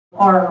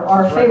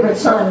Our favorite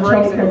son,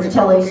 Tony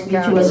Pranzatelli, speak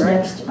to us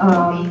next.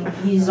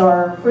 He's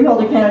our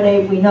freeholder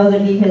candidate. We know that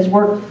he has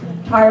worked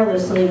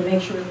tirelessly to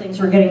make sure things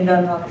are getting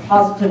done on a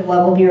positive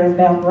level here in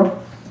Brook.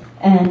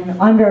 And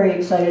I'm very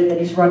excited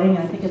that he's running.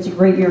 I think it's a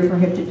great year for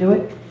him to do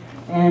it.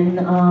 And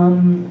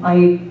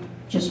I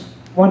just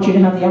want you to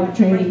have the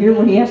opportunity to hear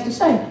what he has to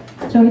say.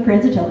 Tony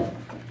Pranzatelli.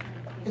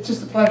 It's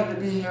just a pleasure to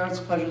be here. It's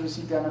a pleasure to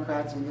see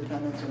Democrats,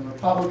 Independents, and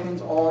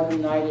Republicans all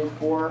united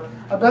for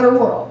a better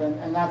world,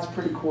 and that's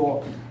pretty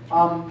cool.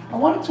 I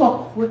want to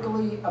talk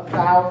quickly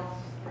about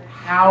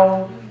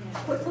how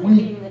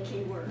we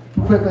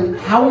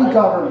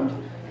governed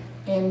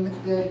in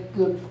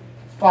the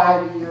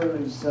 5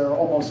 years, or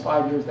almost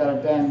 5 years, that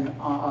I've been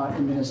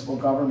in municipal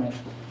government.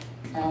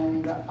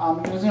 And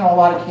there's a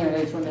lot of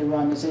candidates when they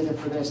run, they say they're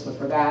for this, they're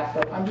for that,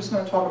 but I'm just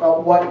going to talk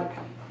about what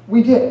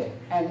we did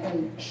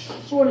and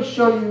sort of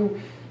show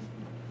you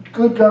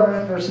good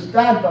government versus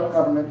bad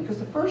government, because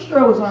the first year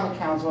I was on the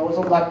council, I was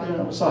elected,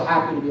 and I was so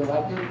happy to be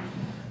elected,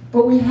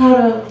 but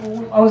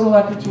I was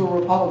elected to a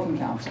Republican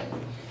council,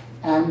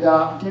 and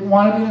didn't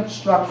want to be an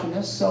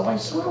obstructionist, so I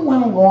sort of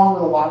went along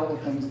with a lot of the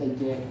things they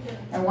did.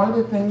 And one of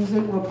the things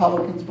that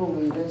Republicans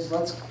believe is,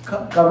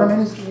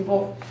 government is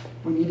evil,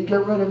 we need to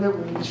get rid of it,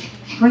 we need to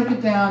shrink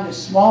it down as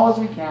small as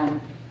we can.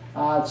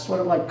 It's sort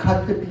of like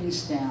cut the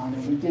beast down,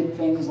 and we did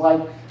things like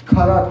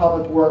cut our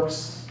public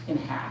works in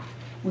half.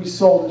 We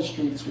sold the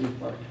street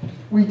sweeper.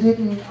 We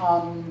didn't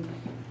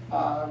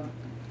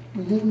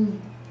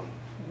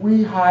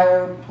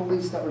rehire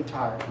police that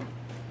retired.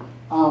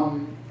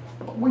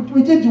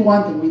 We did do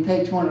one thing. We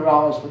paid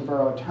 $200 for the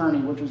borough attorney,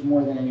 which was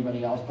more than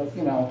anybody else. But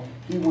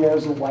he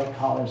wears a white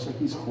collar, so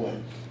he's cool.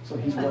 So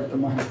he's worth the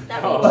money.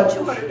 That means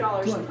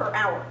 $200 per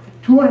hour.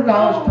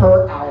 $200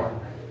 per hour.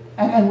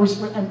 And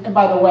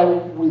by the way,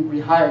 we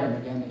rehired him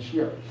again this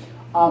year.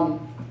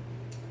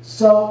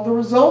 So the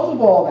result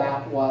of all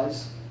that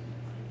was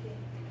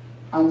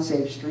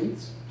unsafe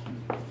streets,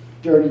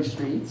 dirty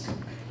streets,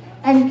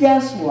 and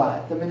guess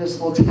what? The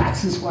municipal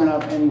taxes went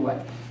up anyway.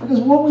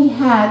 Because what we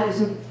had is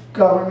a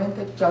government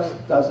that just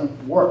doesn't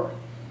work.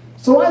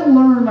 So I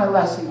learned my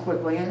lesson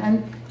quickly,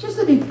 and just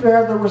to be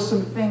fair, there were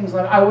some things,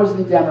 like I was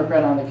the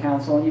Democrat on the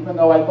council, and even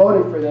though I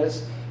voted for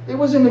this, it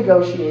was a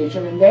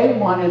negotiation, and they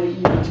wanted to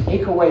even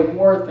take away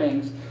more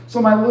things. So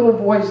my little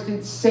voice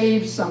did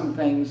save some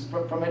things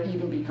from it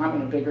even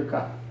becoming a bigger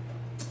cut.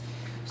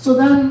 So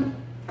then,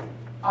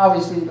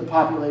 obviously, the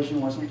population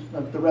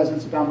the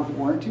residents of Brook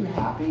weren't too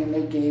happy, and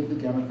they gave the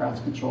Democrats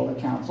control of the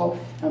council.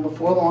 And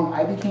before long,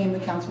 I became the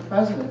council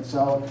president.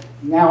 So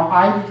now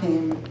I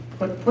became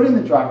put in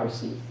the driver's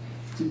seat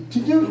to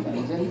do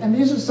things. And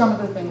these are some of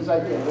the things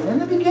I did. And in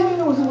the beginning,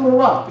 it was a little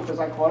rough because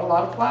I caught a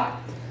lot of flack.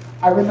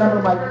 I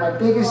remember my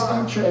biggest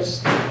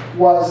interest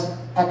was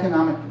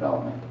economic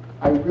development.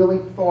 I really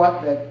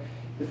thought that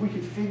if we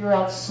could figure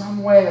out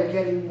some way of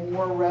getting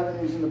more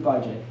revenues in the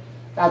budget,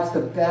 that's the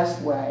best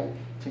way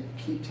to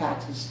keep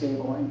taxes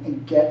stable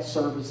and get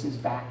services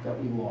back that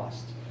we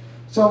lost.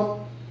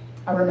 So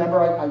I remember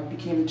I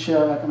became the chair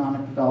of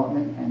economic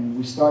development, and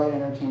we started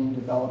entertaining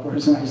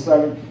developers, and I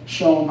started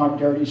showing them our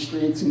dirty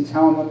streets and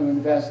telling them to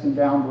invest in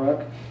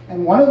Brook.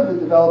 And one of the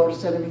developers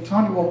said to me,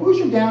 Tony, well, who's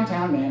your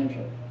downtown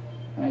manager?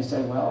 And I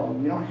said, well,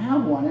 we don't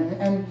have one.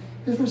 And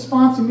his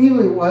response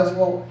immediately was,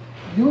 well,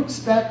 you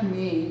expect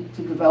me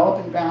to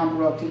develop in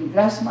Brook, to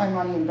invest my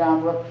money in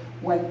Brook,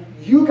 when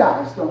you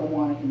guys don't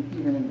want to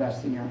even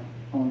invest in your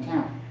own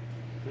town.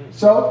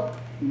 So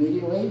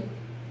immediately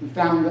we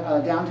found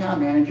a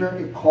downtown manager.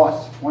 It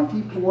costs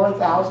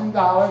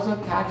 $24,000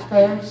 of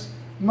taxpayers'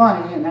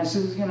 money, and this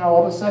is,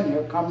 all of a sudden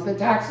here comes the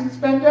tax and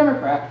spend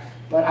Democrat.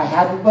 But I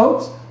had the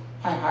votes,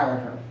 I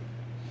hired her.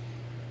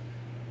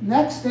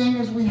 Next thing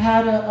is we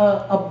had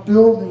a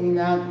building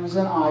that was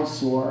an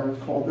eyesore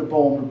called the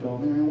Bowler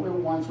Building. And it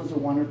once was a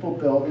wonderful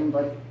building,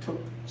 but it took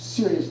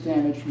serious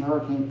damage from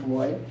Hurricane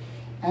Floyd.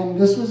 And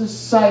this was a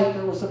site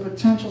that was a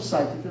potential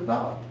site to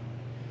develop.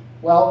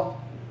 Well,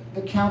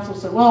 the council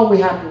said, well, we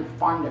have to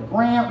find a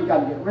grant, we got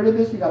to get rid of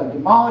this, we got to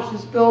demolish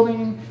this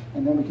building,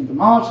 and then we can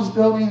demolish this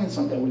building, and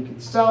someday we could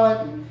sell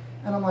it.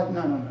 And I'm like,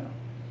 no.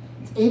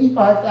 It's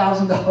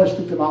 $85,000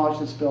 to demolish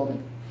this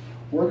building.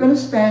 We're going to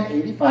spend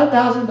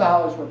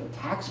 $85,000 worth of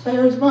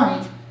taxpayers'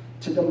 money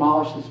to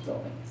demolish this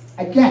building.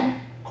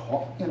 Again,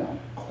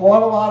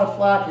 caught a lot of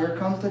flack. Here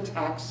comes the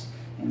tax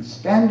and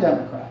spend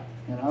Democrat,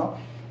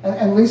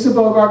 And Lisa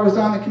Bogart was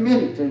on the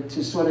committee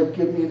to sort of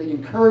give me the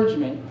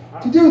encouragement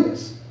to do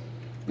this,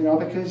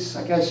 because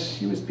I guess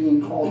she was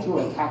being called to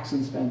a tax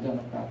and spend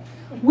Democrat.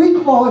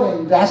 We call it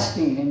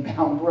investing in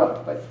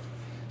Brook, but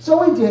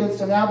so we did it.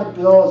 So now the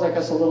bill is, I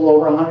guess, a little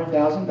over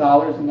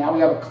 $100,000, and now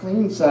we have a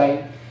clean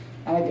site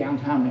and a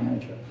downtown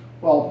manager.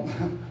 Well,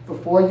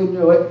 before you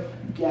knew it,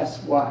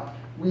 guess what?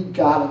 We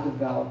got a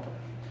developer.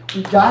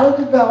 We got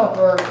a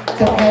developer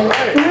to pay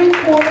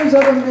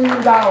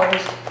 $750,000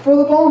 for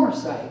the Bowler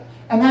site.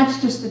 And that's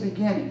just the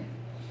beginning.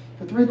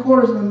 For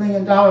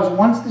 $750,000,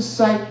 once the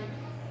site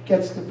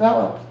gets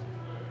developed,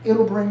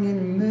 it'll bring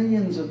in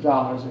millions of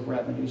dollars of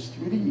revenues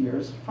through the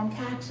years from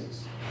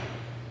taxes.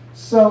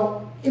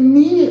 So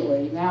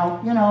immediately,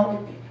 now, you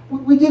know,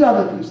 we did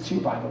other things too,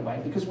 by the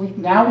way, because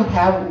now we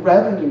have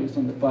revenues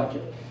in the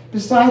budget.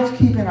 Besides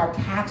keeping our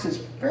taxes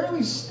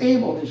fairly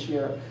stable this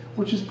year,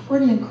 which is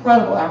pretty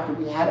incredible after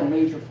we had a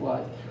major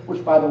flood,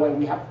 which, by the way,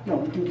 we have, you know,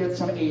 we do get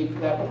some aid for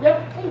that, but we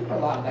have to pay for a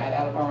lot of that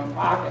out of our own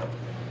pocket.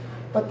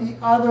 But the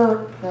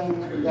other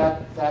thing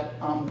that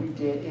we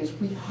did is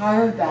we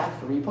hired back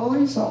 3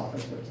 police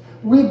officers.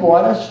 We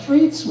bought a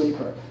street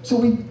sweeper. So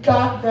we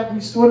got that, we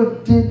sort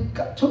of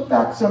took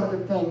back some of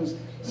the things,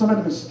 some of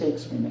the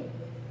mistakes we made.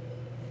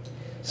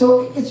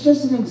 So it's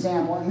just an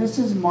example, and this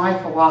is my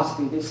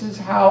philosophy. This is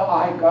how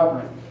I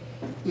govern.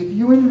 If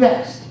you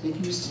invest,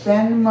 if you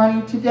spend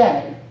money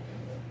today,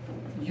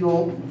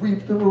 you'll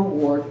reap the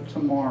reward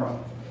tomorrow.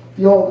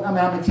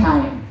 I'm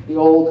Italian. The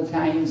old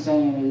Italian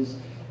saying is,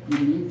 you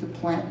need to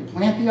plant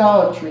the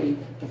olive tree,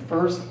 the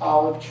first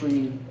olive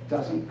tree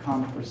doesn't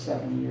come for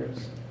 7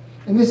 years.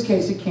 In this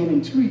case, it came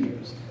in 2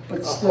 years,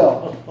 but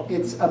still,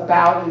 it's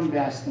about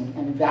investing,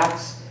 and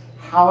that's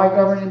how I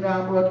govern in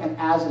Bound Brook, and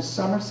as a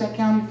Somerset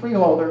County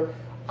freeholder,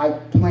 I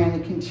plan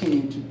to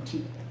continue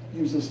to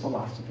use this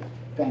philosophy.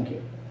 Thank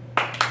you.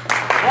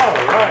 All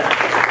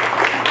right.